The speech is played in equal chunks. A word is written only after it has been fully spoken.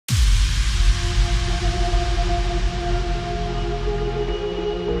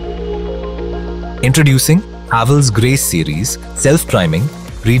Introducing Havells Grace Series self-priming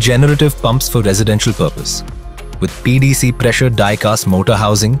regenerative pumps for residential purpose. With PDC pressure die-cast motor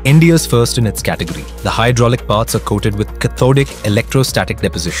housing, India's first in its category. The hydraulic parts are coated with cathodic electrostatic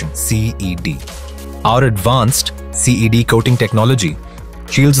deposition (CED). Our advanced CED coating technology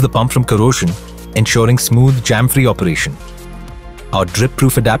shields the pump from corrosion, ensuring smooth jam-free operation. Our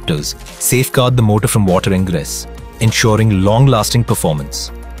drip-proof adapters safeguard the motor from water ingress, ensuring long-lasting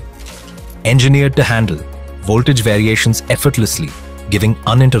performance. Engineered to handle voltage variations effortlessly, giving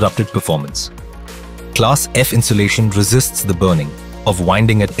uninterrupted performance. Class F insulation resists the burning of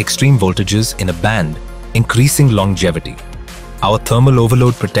winding at extreme voltages in a band, increasing longevity. Our thermal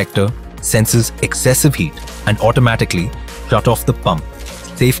overload protector senses excessive heat and automatically shut off the pump,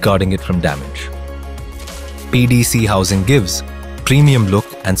 safeguarding it from damage. PDC housing gives premium look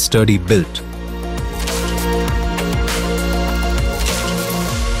and sturdy build